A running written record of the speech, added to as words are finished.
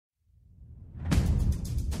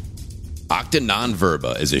Octa Non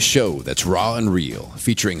Verba is a show that's raw and real,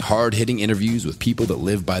 featuring hard-hitting interviews with people that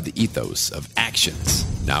live by the ethos of actions,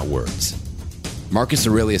 not words. Marcus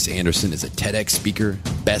Aurelius Anderson is a TEDx speaker,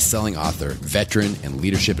 best-selling author, veteran, and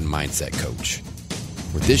leadership and mindset coach.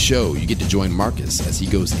 With this show, you get to join Marcus as he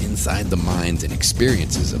goes inside the minds and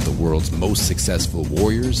experiences of the world's most successful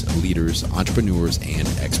warriors, leaders, entrepreneurs, and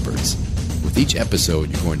experts. With each episode,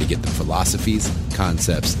 you're going to get the philosophies,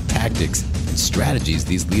 concepts, tactics, and strategies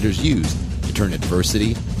these leaders use to turn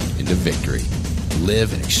adversity into victory.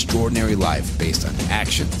 Live an extraordinary life based on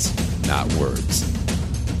actions, not words.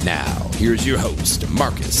 Now, here's your host,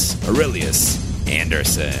 Marcus Aurelius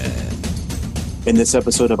Anderson. In this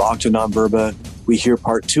episode of Octa Non Verba, we hear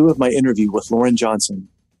part 2 of my interview with Lauren Johnson,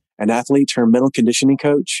 an athlete turned mental conditioning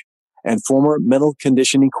coach and former mental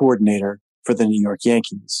conditioning coordinator for the New York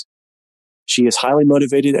Yankees. She is highly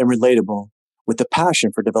motivated and relatable with a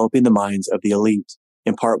passion for developing the minds of the elite.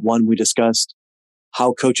 In part 1, we discussed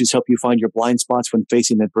how coaches help you find your blind spots when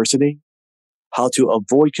facing adversity, how to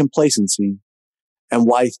avoid complacency, and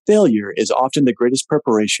why failure is often the greatest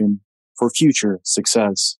preparation for future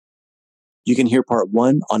success. You can hear part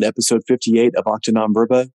 1 on episode 58 of Octa Non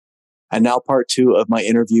Verba, and now part 2 of my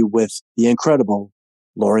interview with the incredible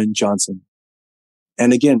Lauren Johnson.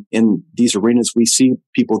 And again, in these arenas, we see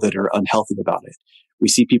people that are unhealthy about it. We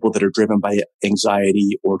see people that are driven by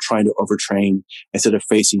anxiety or trying to overtrain instead of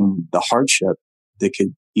facing the hardship that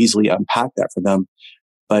could easily unpack that for them.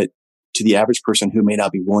 But to the average person who may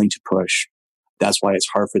not be willing to push, that's why it's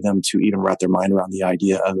hard for them to even wrap their mind around the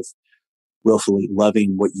idea of willfully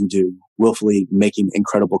loving what you do, willfully making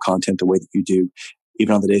incredible content the way that you do,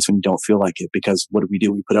 even on the days when you don't feel like it. Because what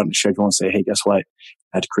do? We put out a schedule and say, hey, guess what?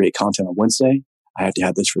 I had to create content on Wednesday. I had to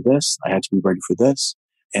have this for this. I had to be ready for this.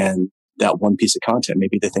 And that one piece of content may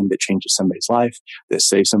be the thing that changes somebody's life, that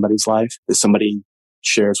saves somebody's life, that somebody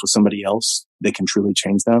shares with somebody else that can truly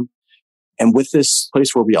change them. And with this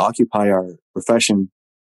place where we occupy our profession,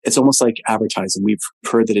 it's almost like advertising. We've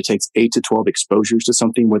heard that it takes 8 to 12 exposures to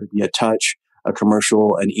something, whether it be a touch, a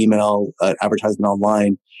commercial, an email, an advertisement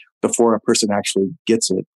online, before a person actually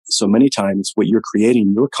gets it. So many times what you're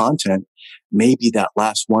creating, your content, may be that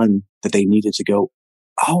last one that they needed to go,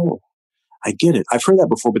 oh, I get it. I've heard that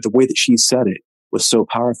before, but the way that she said it was so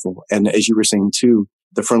powerful. And as you were saying too,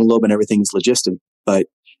 the frontal lobe and everything is logistic. But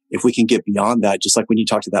if we can get beyond that, just like when you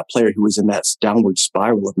talk to that player who was in that downward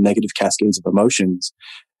spiral of negative cascades of emotions,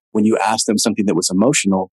 when you asked them something that was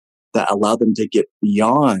emotional, that allowed them to get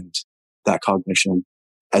beyond that cognition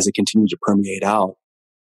as it continued to permeate out.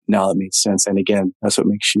 Now it makes sense. And again, that's what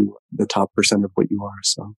makes you the top percent of what you are.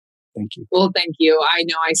 So thank you. Well, thank you. I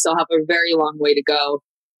know I still have a very long way to go.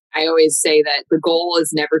 I always say that the goal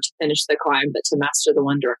is never to finish the climb, but to master the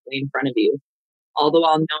one directly in front of you. All the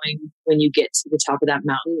while knowing when you get to the top of that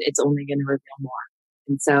mountain, it's only going to reveal more.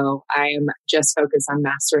 And so I am just focused on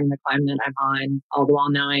mastering the climb that I'm on, all the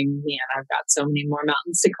while knowing, man, I've got so many more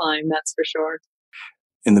mountains to climb, that's for sure.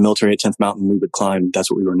 In the military at 10th Mountain, we would climb.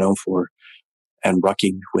 That's what we were known for. And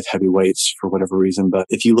rucking with heavy weights for whatever reason. But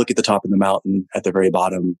if you look at the top of the mountain, at the very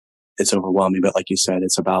bottom, it's overwhelming. But like you said,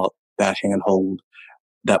 it's about that handhold,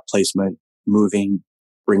 that placement, moving,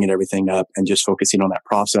 bringing everything up, and just focusing on that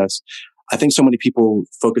process. I think so many people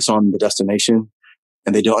focus on the destination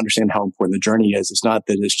and they don't understand how important the journey is. It's not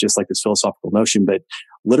that it's just like this philosophical notion, but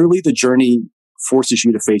literally the journey forces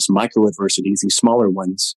you to face micro adversities, these smaller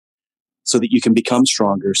ones, so that you can become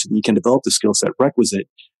stronger, so that you can develop the skill set requisite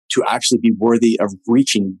to actually be worthy of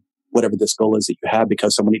reaching whatever this goal is that you have.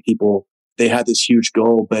 Because so many people, they have this huge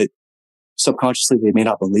goal, but subconsciously they may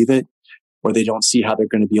not believe it, or they don't see how they're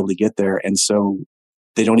going to be able to get there. And so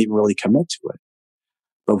they don't even really commit to it.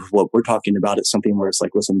 But what we're talking about is something where it's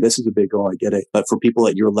like, listen, this is a big goal. I get it. But for people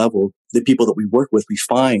at your level, the people that we work with, we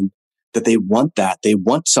find that they want that. They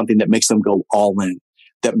want something that makes them go all in,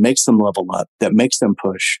 that makes them level up, that makes them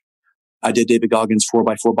push. I did David Goggins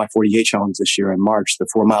 4x4x48 challenge this year in March, the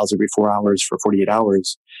 4 miles every 4 hours for 48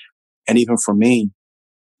 hours. And even for me,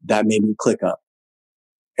 that made me click up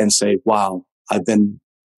and say, wow, I've been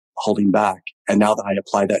holding back. And now that I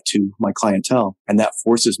apply that to my clientele, and that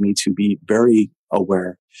forces me to be very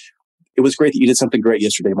aware. It was great that you did something great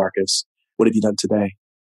yesterday, Marcus. What have you done today?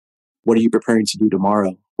 What are you preparing to do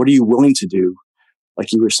tomorrow? What are you willing to do?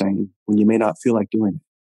 Like you were saying, when you may not feel like doing it.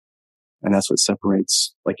 And that's what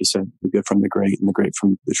separates, like you said, the good from the great and the great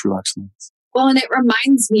from the true excellence. Well, and it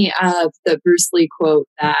reminds me of the Bruce Lee quote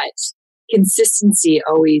that consistency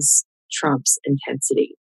always trumps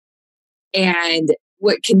intensity. And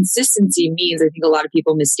what consistency means, I think a lot of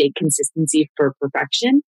people mistake consistency for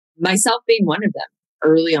perfection, myself being one of them.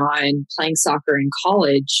 Early on, playing soccer in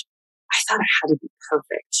college, I thought I had to be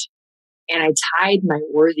perfect. And I tied my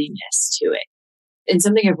worthiness to it. And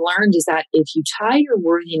something I've learned is that if you tie your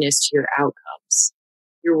worthiness to your outcomes,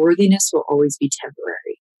 your worthiness will always be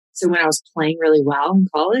temporary. So when I was playing really well in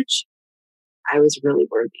college, I was really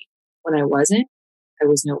worthy. When I wasn't, I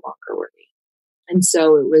was no longer worthy. And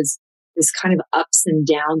so it was this kind of ups and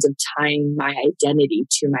downs of tying my identity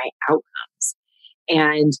to my outcomes.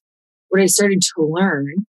 And what I started to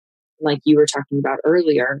learn, like you were talking about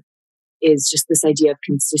earlier, is just this idea of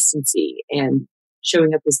consistency and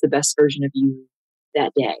showing up as the best version of you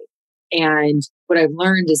that day. And what I've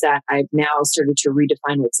learned is that I've now started to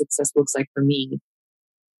redefine what success looks like for me,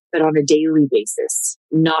 but on a daily basis,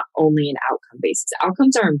 not only an outcome basis.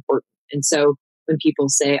 Outcomes are important. And so when people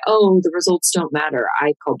say, oh, the results don't matter,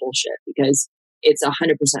 I call bullshit because it's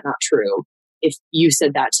 100% not true. If you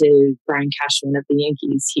said that to Brian Cashman of the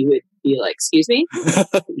Yankees, he would be like, excuse me?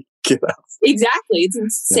 Get out. Exactly. It's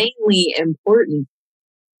insanely important.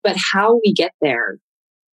 But how we get there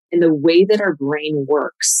and the way that our brain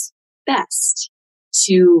works best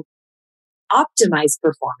to optimize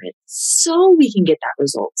performance so we can get that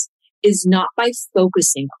results is not by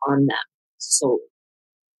focusing on them solely,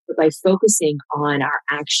 but by focusing on our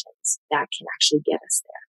actions that can actually get us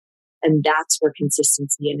there. And that's where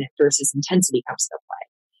consistency versus intensity comes into play.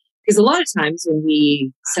 Because a lot of times when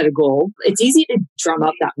we set a goal, it's easy to drum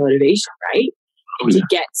up that motivation, right? And to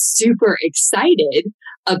get super excited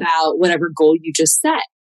about whatever goal you just set.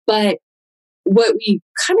 But what we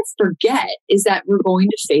kind of forget is that we're going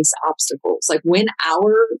to face obstacles. Like when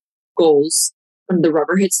our goals, when the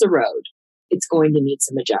rubber hits the road, it's going to need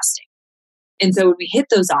some adjusting. And so when we hit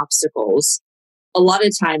those obstacles, a lot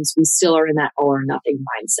of times we still are in that all or nothing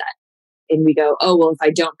mindset. And we go, oh, well, if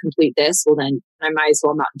I don't complete this, well, then I might as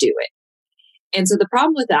well not do it. And so the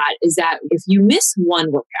problem with that is that if you miss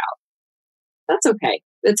one workout, that's okay.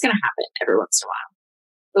 That's going to happen every once in a while.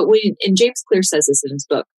 But and James Clear says this in his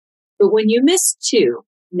book, but when you miss two,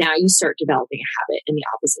 now you start developing a habit in the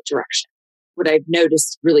opposite direction. What I've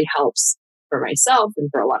noticed really helps for myself and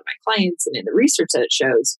for a lot of my clients and in the research that it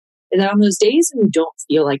shows is that on those days when you don't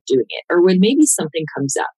feel like doing it, or when maybe something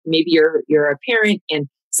comes up, maybe you're a parent and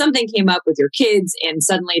something came up with your kids and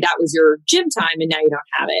suddenly that was your gym time and now you don't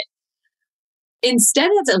have it. Instead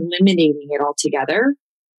of eliminating it altogether,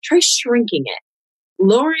 try shrinking it,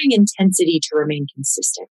 lowering intensity to remain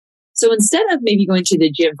consistent. So instead of maybe going to the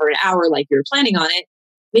gym for an hour like you're planning on it,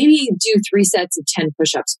 maybe do 3 sets of 10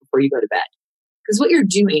 push-ups before you go to bed. Because what you're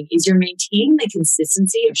doing is you're maintaining the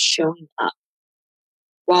consistency of showing up.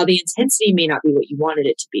 While the intensity may not be what you wanted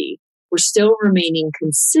it to be, we're still remaining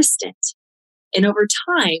consistent. And over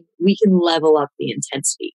time, we can level up the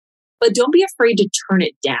intensity. But don't be afraid to turn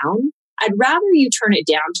it down. I'd rather you turn it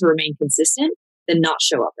down to remain consistent than not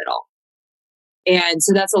show up at all. And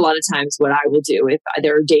so that's a lot of times what I will do. If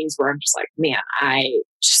there are days where I'm just like, man, I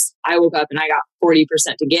woke up and I got 40%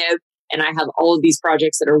 to give and I have all of these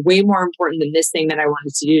projects that are way more important than this thing that I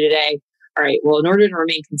wanted to do today. All right, well, in order to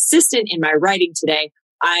remain consistent in my writing today,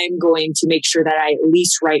 I'm going to make sure that I at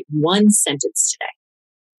least write one sentence today.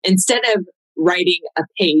 Instead of writing a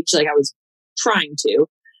page like I was trying to,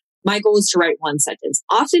 my goal is to write one sentence.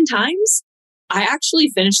 Oftentimes, I actually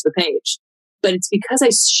finish the page, but it's because I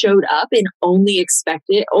showed up and only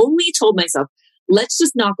told myself, let's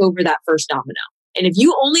just knock over that first domino. And if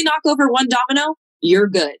you only knock over one domino, you're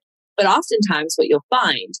good. But oftentimes what you'll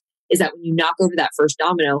find is that when you knock over that first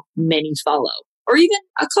domino, many follow, or even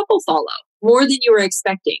a couple follow, more than you were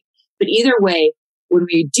expecting. But either way, when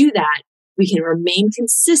we do that, we can remain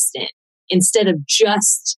consistent instead of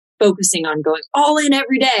just focusing on going all in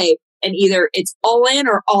every day. And either it's all in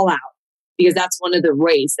or all out, because that's one of the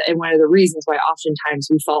ways and one of the reasons why oftentimes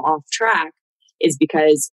we fall off track is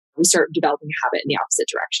because we start developing a habit in the opposite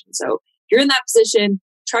direction. So if you're in that position,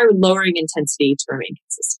 try lowering intensity to remain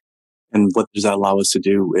consistent. And what does that allow us to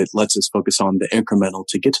do? It lets us focus on the incremental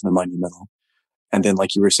to get to the monumental. And then,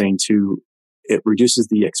 like you were saying too, it reduces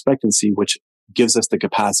the expectancy, which gives us the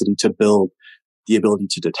capacity to build the ability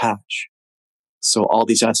to detach. So all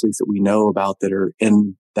these athletes that we know about that are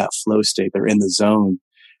in that flow state, they're in the zone,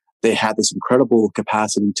 they have this incredible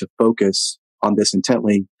capacity to focus on this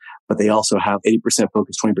intently, but they also have 80%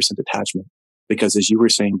 focus, 20% detachment. Because as you were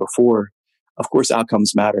saying before, of course,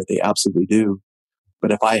 outcomes matter. They absolutely do.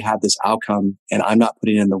 But if I have this outcome and I'm not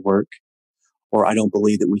putting in the work, or I don't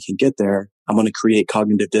believe that we can get there, I'm going to create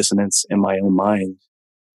cognitive dissonance in my own mind.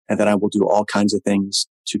 And then I will do all kinds of things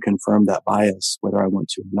to confirm that bias, whether I want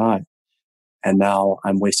to or not. And now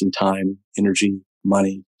I'm wasting time, energy,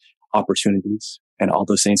 money, opportunities, and all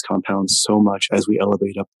those things compound so much as we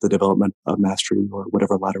elevate up the development of mastery or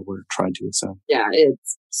whatever ladder we're trying to ascend. Yeah,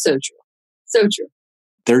 it's so true. So true.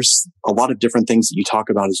 there's a lot of different things that you talk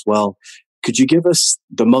about as well. Could you give us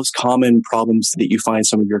the most common problems that you find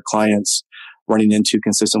some of your clients running into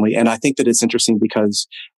consistently? And I think that it's interesting because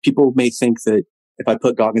people may think that if I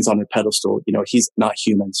put Goggins on a pedestal, he's not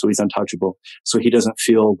human, so he's untouchable. So he doesn't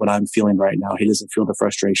feel what I'm feeling right now. He doesn't feel the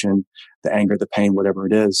frustration, the anger, the pain, whatever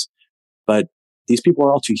it is. But these people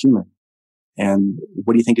are all too human. And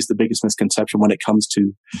what do you think is the biggest misconception when it comes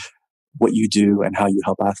to what you do and how you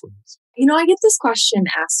help athletes? I get this question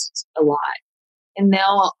asked a lot. And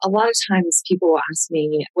now a lot of times people will ask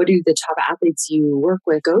me, what do the top athletes you work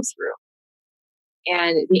with go through?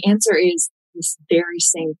 And the answer is this very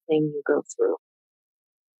same thing you go through.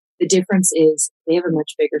 The difference is they have a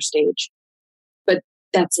much bigger stage, but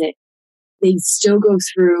that's it. They still go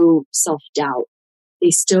through self-doubt.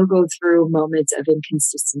 They still go through moments of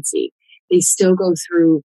inconsistency. They still go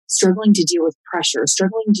through struggling to deal with pressure,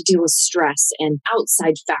 struggling to deal with stress and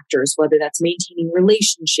outside factors, whether that's maintaining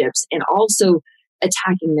relationships and also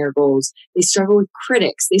attacking their goals. They struggle with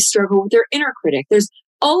critics. They struggle with their inner critic. There's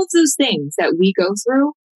all of those things that we go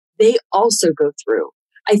through, they also go through.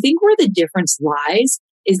 I think where the difference lies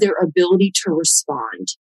is their ability to respond.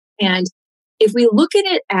 And if we look at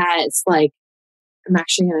it as like, I'm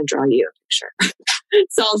actually going to draw you a picture.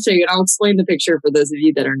 So I'll show you and I'll explain the picture for those of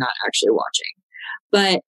you that are not actually watching.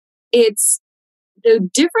 But the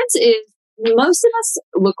difference is most of us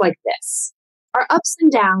look like this. Our ups and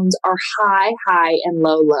downs are high, high, and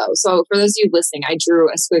low, low. So for those of you listening, I drew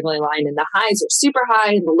a squiggly line and the highs are super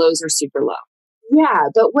high and the lows are super low. Yeah,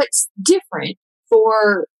 but what's different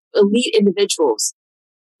for elite individuals,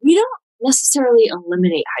 we don't necessarily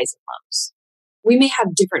eliminate highs and lows. We may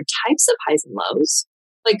have different types of highs and lows.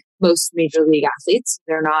 Like most major league athletes,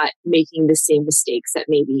 they're not making the same mistakes that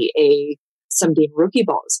maybe a someday rookie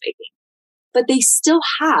ball is making. But they still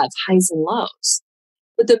have highs and lows.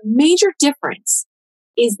 But the major difference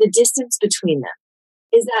is the distance between them,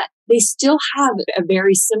 is that they still have a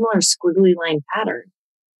very similar squiggly line pattern.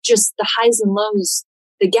 Just the highs and lows,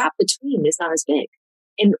 the gap between is not as big.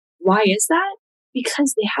 And why is that?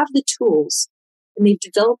 Because they have the tools and they've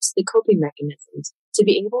developed the coping mechanisms to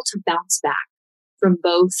be able to bounce back from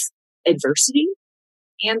both adversity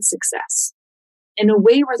and success in a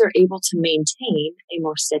way where they're able to maintain a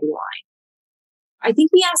more steady line. I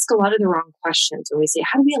think we ask a lot of the wrong questions when we say,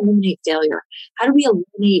 how do we eliminate failure? How do we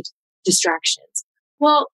eliminate distractions?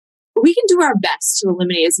 Well, we can do our best to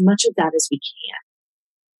eliminate as much of that as we can.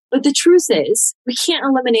 But the truth is, we can't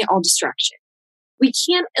eliminate all distraction. We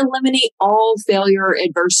can't eliminate all failure,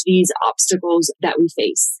 adversities, obstacles that we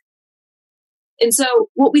face. And so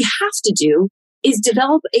what we have to do is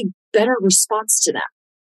develop a better response to them,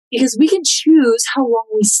 because we can choose how long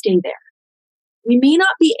we stay there. We may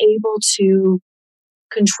not be able to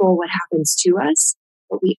control what happens to us,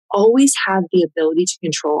 but we always have the ability to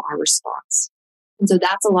control our response. And so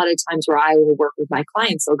that's a lot of times where I will work with my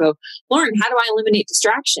clients. They'll go, Lauren, how do I eliminate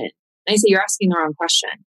distraction? And I say, you're asking the wrong question.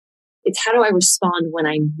 It's how do I respond when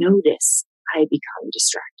I notice I become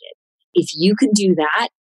distracted? If you can do that,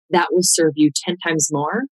 that will serve you 10 times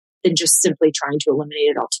more than just simply trying to eliminate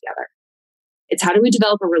it altogether. It's how do we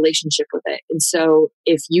develop a relationship with it? And so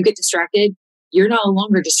if you get distracted, you're no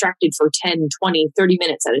longer distracted for 10, 20, 30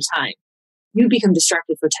 minutes at a time. You become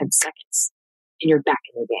distracted for 10 seconds and you're back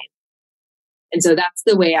in the game. And so that's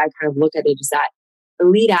the way I kind of look at it, is that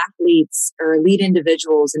elite athletes or elite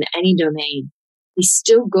individuals in any domain, they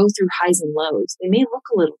still go through highs and lows. They may look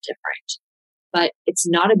a little different, but it's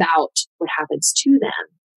not about what happens to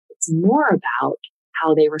them. It's more about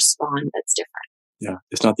how they respond that's different. Yeah,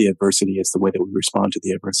 it's not the adversity, it's the way that we respond to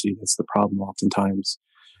the adversity that's the problem oftentimes.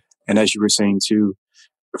 And as you were saying too,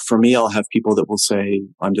 for me, I'll have people that will say,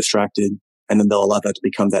 I'm distracted, and then they'll allow that to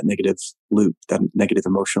become that negative loop, that negative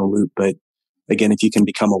emotional loop. But again, if you can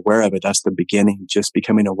become aware of it, that's the beginning. Just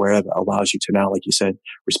becoming aware of it allows you to now, like you said,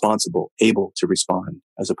 responsible, able to respond,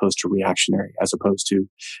 as opposed to reactionary, as opposed to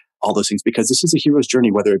all those things. Because this is a hero's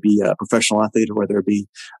journey, whether it be a professional athlete or whether it be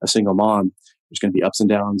a single mom. There's going to be ups and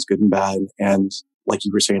downs, good and bad. And like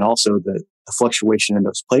you were saying also, the fluctuation in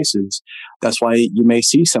those places. That's why you may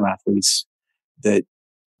see some athletes that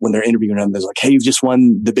when they're interviewing them, they're like, hey, you've just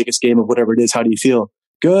won the biggest game of whatever it is. How do you feel?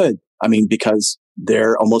 Good. I mean, because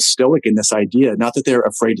they're almost stoic in this idea, not that they're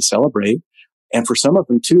afraid to celebrate. And for some of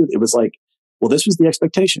them too, it was like, well, this was the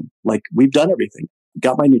expectation. Like, we've done everything.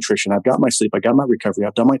 Got my nutrition. I've got my sleep. I got my recovery.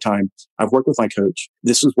 I've done my time. I've worked with my coach.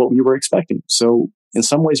 This is what we were expecting. So in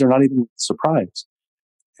some ways, they're not even surprised.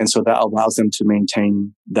 And so that allows them to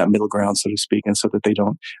maintain that middle ground, so to speak, and so that they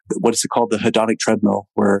don't, what is it called? The hedonic treadmill,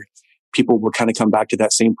 where people will kind of come back to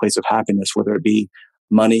that same place of happiness, whether it be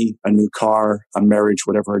money, a new car, a marriage,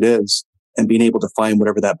 whatever it is. and being able to find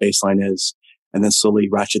whatever that baseline is and then slowly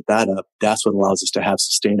ratchet that up, that's what allows us to have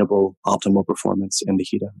sustainable, optimal performance in the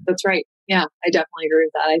heat of it. That's right. Yeah, I definitely agree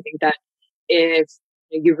with that. I think that if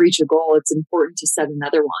you reach a goal, it's important to set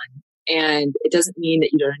another one. And it doesn't mean that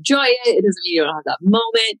you don't enjoy it. It doesn't mean you don't have that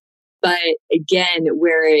moment. But again,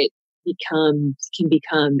 where it can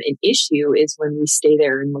become an issue is when we stay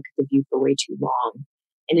there and look at the view for way too long.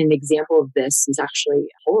 And an example of this is actually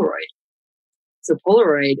Polaroid. So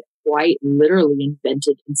Polaroid quite literally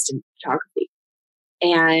invented instant photography.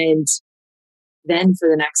 And then for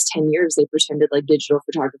the next 10 years, they pretended like digital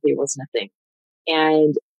photography wasn't a thing.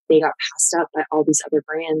 And they got passed up by all these other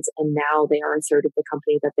brands. And now they are a third of the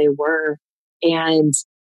company that they were and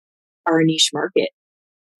are a niche market.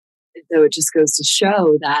 So it just goes to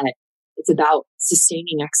show that it's about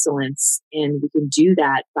sustaining excellence. And we can do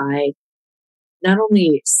that by not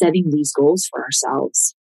only setting these goals for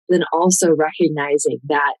ourselves, but then also recognizing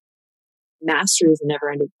that mastery is a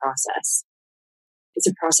never-ending process. It's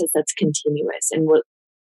a process that's continuous. And what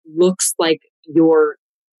looks like your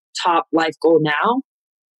top life goal now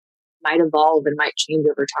might evolve and might change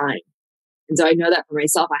over time. And so I know that for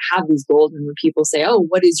myself, I have these goals. And when people say, oh,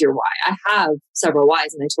 what is your why? I have several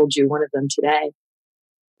whys. And I told you one of them today.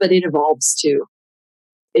 But it evolves too.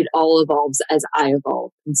 It all evolves as I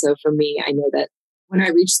evolve. And so for me, I know that when I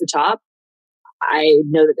reach the top, I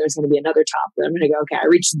know that there's going to be another top that I'm going to go, okay, I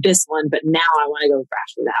reached this one, but now I want to go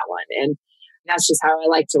after that one. And that's just how I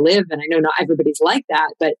like to live. And I know not everybody's like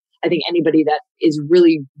that, but I think anybody that is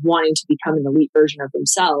really wanting to become an elite version of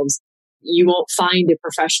themselves, you won't find a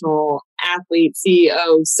professional athlete,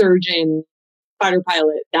 CEO, surgeon, fighter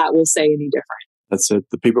pilot that will say any different. That's it.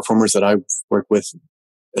 The peak performers that I work with,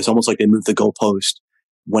 it's almost like they move the goalpost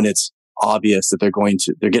when it's obvious that they're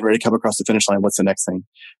getting ready to come across the finish line. What's the next thing?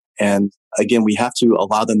 And again, we have to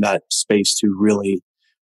allow them that space to really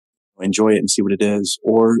enjoy it and see what it is.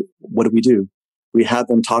 Or what do? We have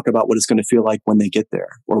them talk about what it's going to feel like when they get there,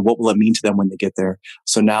 or what will it mean to them when they get there.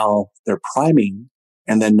 So now they're priming,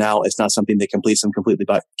 and then now it's not something that catches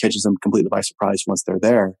them completely by surprise once they're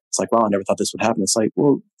there. It's like, wow, I never thought this would happen. It's like,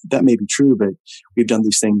 well, that may be true, but we've done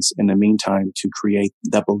these things in the meantime to create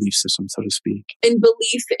that belief system, so to speak. And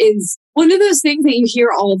belief is one of those things that you hear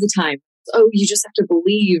all the time. Oh, you just have to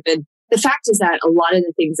believe. And the fact is that a lot of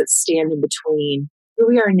the things that stand in between who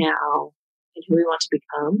we are now and who we want to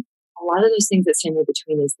become, a lot of those things that stand in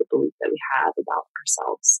between is the belief that we have about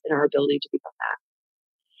ourselves and our ability to become that.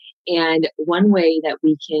 And one way that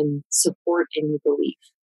we can support any belief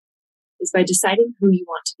is by deciding who you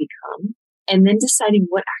want to become and then deciding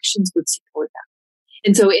what actions would support that.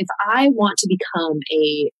 And so if I want to become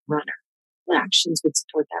a runner, what actions would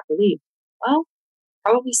support that belief? Well,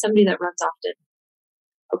 probably somebody that runs often.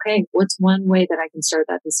 Okay, what's one way that I can start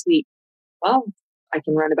that this week? Well, I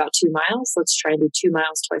can run about 2 miles. Let's try and do 2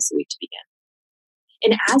 miles twice a week to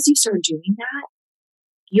begin. And as you start doing that,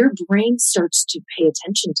 your brain starts to pay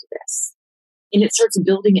attention to this. And it starts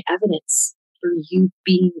building evidence for you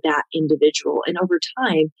being that individual. And over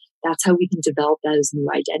time, that's how we can develop those new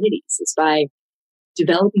identities, is by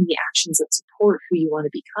developing the actions that support who you want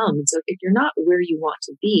to become. And so if you're not where you want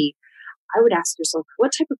to be, I would ask yourself,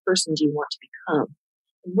 what type of person do you want to become?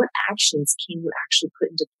 And what actions can you actually put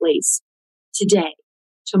into place today,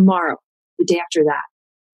 tomorrow, the day after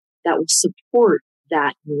that will support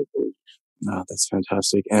that new belief? Oh, that's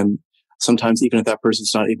fantastic. And sometimes even if that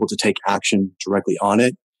person's not able to take action directly on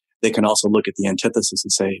it, they can also look at the antithesis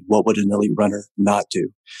and say, what would an elite runner not do?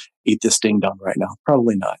 Eat this ding dong right now?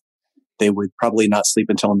 Probably not. They would probably not sleep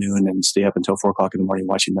until noon and stay up until 4 o'clock in the morning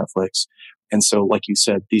watching Netflix. And so, like you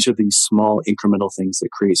said, these are these small incremental things that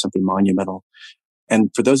create something monumental. And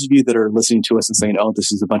for those of you that are listening to us and saying, oh,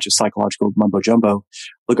 this is a bunch of psychological mumbo jumbo,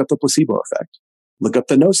 look up the placebo effect. Look up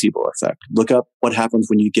the nocebo effect. Look up what happens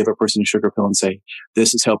when you give a person a sugar pill and say,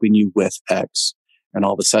 this is helping you with X. And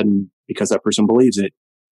all of a sudden, because that person believes it,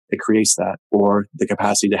 it creates that. Or the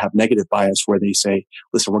capacity to have negative bias where they say,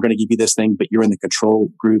 listen, we're going to give you this thing, but you're in the control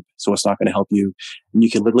group, so it's not going to help you. And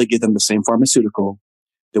you can literally give them the same pharmaceutical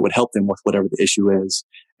that would help them with whatever the issue is.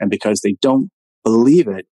 And because they don't believe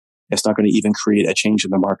it, it's not going to even create a change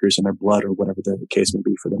in the markers in their blood or whatever the case may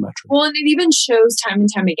be for the metric. Well, and it even shows time and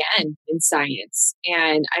time again in science.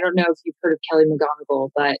 And I don't know if you've heard of Kelly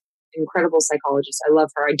McGonigal, but incredible psychologist. I love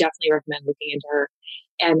her. I definitely recommend looking into her.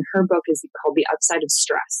 And her book is called The Upside of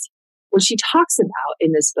Stress. What she talks about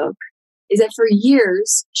in this book is that for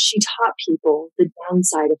years, she taught people the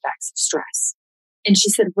downside effects of stress. And she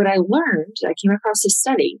said, what I learned, I came across a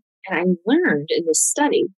study, and I learned in this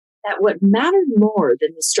study that what mattered more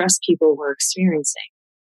than the stress people were experiencing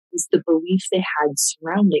was the belief they had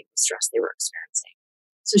surrounding the stress they were experiencing.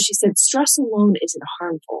 So she said, stress alone isn't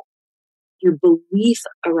harmful. Your belief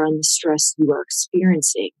around the stress you are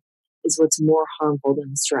experiencing is what's more harmful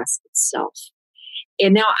than the stress itself.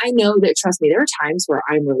 And now I know that, trust me, there are times where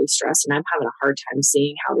I'm really stressed and I'm having a hard time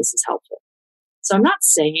seeing how this is helpful. So I'm not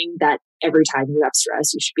saying that every time you have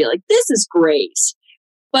stress, you should be like, this is great.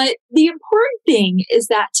 But the important thing is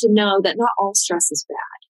that to know that not all stress is bad.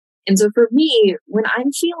 And so for me, when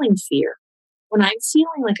I'm feeling fear, when I'm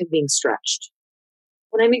feeling like I'm being stretched,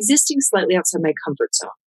 when I'm existing slightly outside my comfort zone,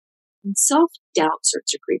 and self-doubt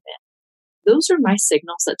starts to creep in, those are my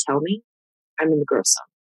signals that tell me I'm in the growth zone.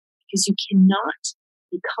 Because you cannot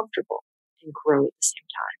be comfortable and grow at the same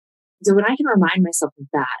time. So when I can remind myself of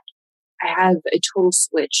that, I have a total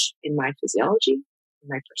switch in my physiology, in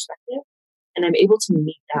my perspective, and I'm able to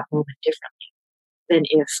meet that moment differently than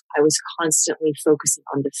if I was constantly focusing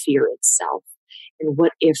on the fear itself. And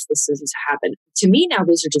what if this has happened? To me now,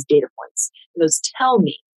 those are just data points. Those tell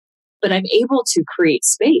me, but I'm able to create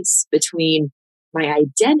space between my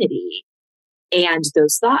identity and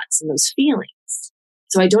those thoughts and those feelings.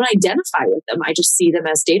 So I don't identify with them. I just see them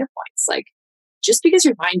as data points. Like, just because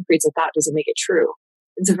your mind creates a thought doesn't make it true.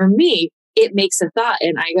 And so for me, it makes a thought.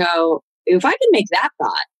 And I go, if I can make that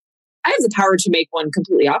thought, I have the power to make one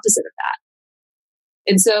completely opposite of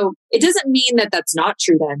that. And so it doesn't mean that that's not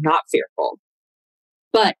true, that I'm not fearful.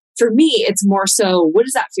 But for me, it's more so, what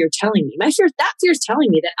is that fear telling me? That fear is telling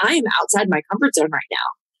me that I am outside my comfort zone right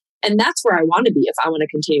now. And that's where I want to be if I want to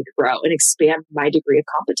continue to grow and expand my degree of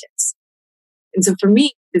competence. And so for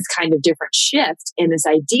me, this kind of different shift and this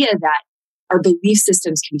idea that our belief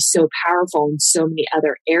systems can be so powerful in so many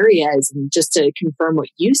other areas. And just to confirm what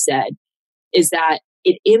you said, is that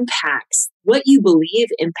it impacts what you believe,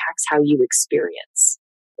 impacts how you experience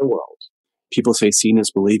the world. People say seeing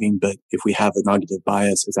is believing, but if we have a negative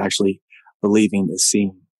bias, it's actually believing is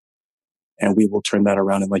seeing. And we will turn that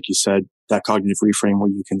around. And like you said, that cognitive reframe where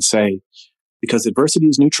you can say, because adversity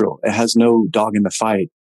is neutral, it has no dog in the fight.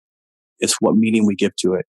 It's what meaning we give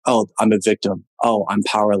to it. Oh, I'm a victim. Oh, I'm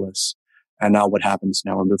powerless. And now what happens?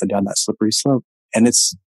 Now we're moving down that slippery slope. And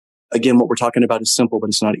it's, again, what we're talking about is simple, but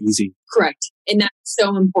it's not easy. Correct. And that's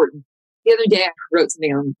so important. The other day I wrote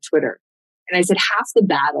something on Twitter and I said, half the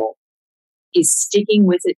battle is sticking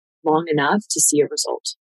with it long enough to see a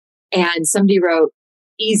result. And somebody wrote,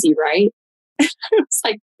 easy, right? It's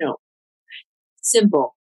like, no,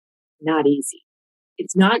 simple, not easy.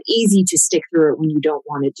 It's not easy to stick through it when you don't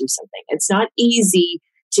want to do something. It's not easy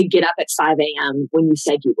to get up at 5 a.m. when you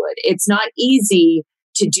said you would. It's not easy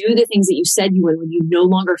to do the things that you said you would when you no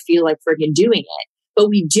longer feel like friggin' doing it. But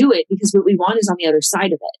we do it because what we want is on the other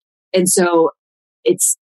side of it. And so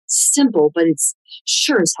it's simple, but it's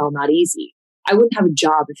sure as hell not easy. I wouldn't have a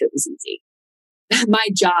job if it was easy. My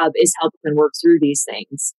job is helping them work through these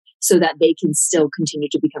things so that they can still continue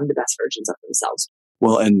to become the best versions of themselves.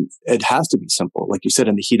 Well, and it has to be simple. Like you said,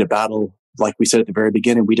 in the heat of battle, like we said at the very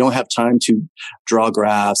beginning, we don't have time to draw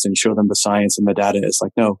graphs and show them the science and the data. It's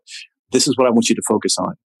like, no, this is what I want you to focus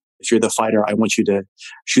on. If you're the fighter, I want you to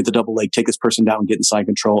shoot the double leg, take this person down, get in side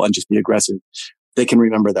control, and just be aggressive. They can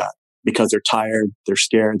remember that because they're tired, they're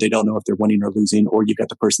scared, they don't know if they're winning or losing, or you've got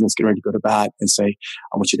the person that's getting ready to go to bat and say,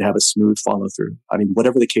 I want you to have a smooth follow through. I mean,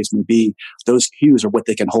 whatever the case may be, those cues are what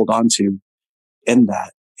they can hold on to in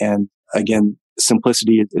that. And again,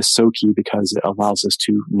 simplicity is so key because it allows us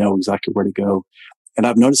to know exactly where to go. And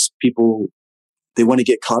I've noticed people, they want to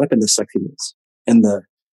get caught up in the sexiness and the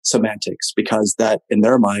semantics because that in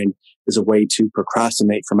their mind is a way to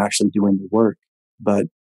procrastinate from actually doing the work. But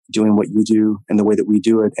doing what you do and the way that we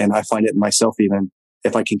do it, and I find it in myself even,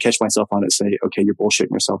 if I can catch myself on it, say, okay, you're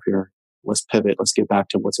bullshitting yourself here. Let's pivot. Let's get back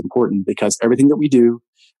to what's important because everything that we do,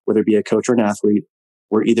 whether it be a coach or an athlete,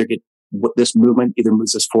 we're either this movement either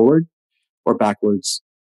moves us forward or backwards.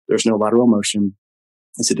 There's no lateral motion.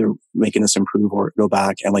 It's either making us improve or go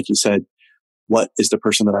back. And like you said, what is the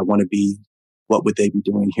person that I want to be? What would they be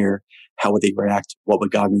doing here? How would they react? What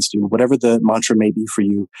would Goggins do? Whatever the mantra may be for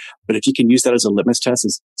you. But if you can use that as a litmus test,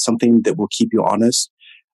 as something that will keep you honest,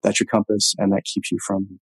 that's your compass, and that keeps you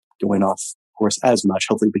from going off course as much.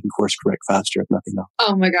 Hopefully we can course correct faster if nothing else.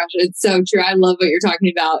 Oh my gosh, it's so true. I love what you're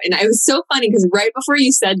talking about. And it was so funny because right before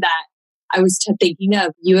you said that, I was thinking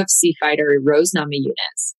of UFC fighter Rose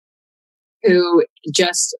Namajunas, who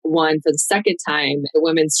just won for the second time the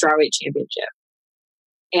women's strawweight championship.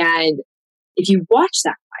 And if you watch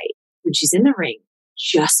that fight, when she's in the ring,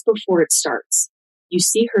 just before it starts, you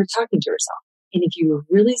see her talking to herself. And if you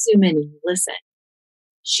really zoom in and you listen,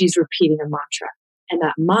 she's repeating a mantra. And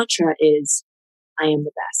that mantra is, I am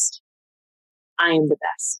the best. I am the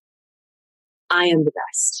best. I am the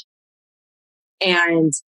best.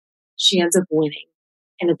 And she ends up winning.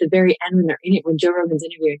 And at the very end, when Joe Rogan's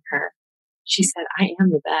interviewing her, she said, I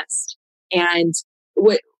am the best. And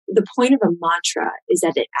what the point of a mantra is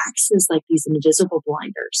that it acts as like these invisible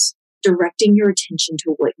blinders, directing your attention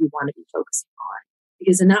to what you want to be focusing on.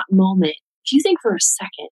 Because in that moment, if you think for a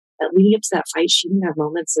second that leading up to that fight, she didn't have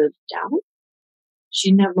moments of doubt, she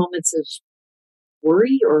didn't have moments of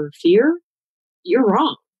worry or fear, you're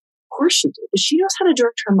wrong. Of course she did. But she knows how to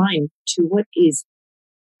direct her mind to what is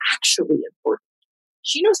actually important.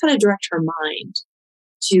 She knows how to direct her mind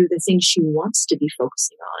to the thing she wants to be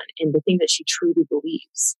focusing on and the thing that she truly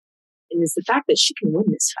believes. And it's the fact that she can win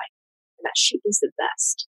this fight and that she is the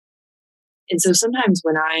best. And so sometimes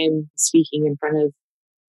when I'm speaking in front of,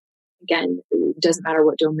 again, it doesn't matter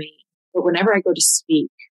what domain, but whenever I go to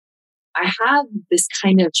speak, I have this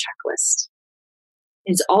kind of checklist.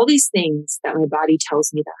 It's all these things that my body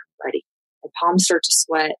tells me that I'm ready. My palms start to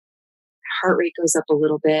sweat. My heart rate goes up a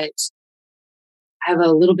little bit. I have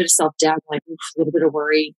a little bit of self-doubt, like a little bit of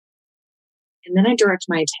worry. And then I direct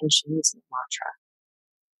my attention using a mantra.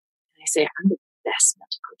 And I say, I'm the best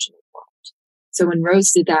mental coach in the world. So when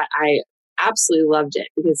Rose did that, I absolutely loved it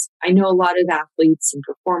because I know a lot of athletes and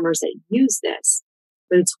performers that use this,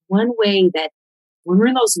 but it's one way that when we're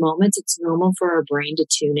in those moments, it's normal for our brain to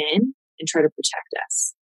tune in and try to protect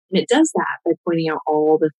us. And it does that by pointing out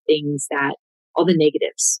all the things all the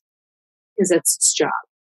negatives, because that's its job.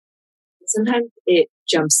 Sometimes it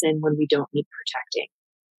jumps in when we don't need protecting.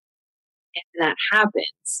 And when that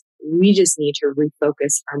happens, we just need to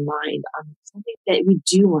refocus our mind on something that we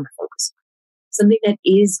do want to focus on, something that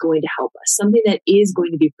is going to help us, something that is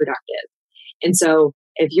going to be productive. And so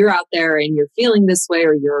if you're out there and you're feeling this way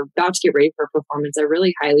or you're about to get ready for a performance, I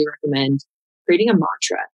really highly recommend creating a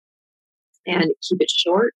mantra and keep it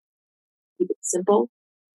short, keep it simple,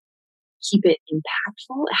 keep it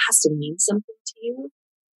impactful. It has to mean something to you.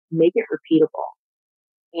 Make it repeatable.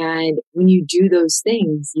 And when you do those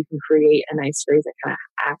things, you can create a nice phrase that kind of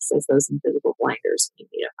acts as those invisible blinders when you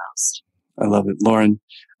need it most. I love it. Lauren,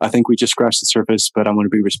 I think we just scratched the surface, but I want to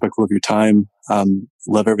be respectful of your time.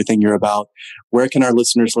 Love everything you're about. Where can our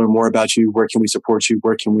listeners learn more about you? Where can we support you?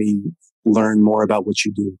 Where can we learn more about what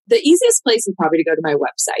you do? The easiest place is probably to go to my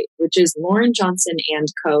website, which is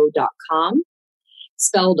laurenjohnsonandco.com.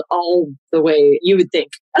 Spelled all the way you would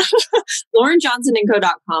think.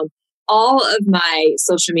 laurenjohnsonandco.com. All of my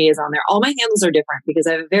social media is on there. All my handles are different because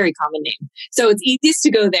I have a very common name. So it's easiest to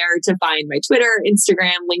go there to find my Twitter,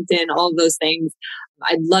 Instagram, LinkedIn, all of those things.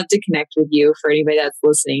 I'd love to connect with you for anybody that's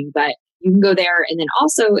listening, but you can go there. And then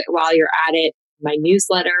also while you're at it, my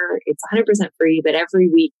newsletter, it's 100% free, but every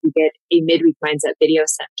week you get a midweek mindset video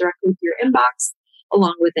sent directly to your inbox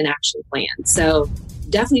along with an action plan. So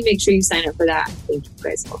definitely make sure you sign up for that. I think you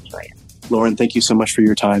guys will enjoy it. Lauren, thank you so much for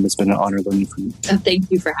your time. It's been an honor learning from you. Thank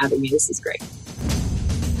you for having me. This is great.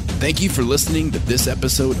 Thank you for listening to this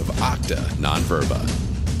episode of Octa Non-Verba.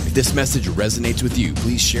 If this message resonates with you,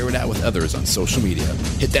 please share it out with others on social media.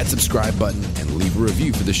 Hit that subscribe button and leave a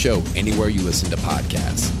review for the show anywhere you listen to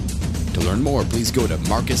podcasts. To learn more, please go to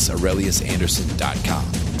MarcusAureliusAnderson.com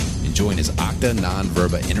and join his Octa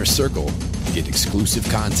Non-Verba Inner Circle to get exclusive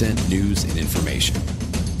content, news, and information.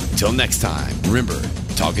 Until next time, remember,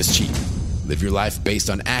 talk is cheap. Live your life based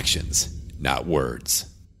on actions, not words.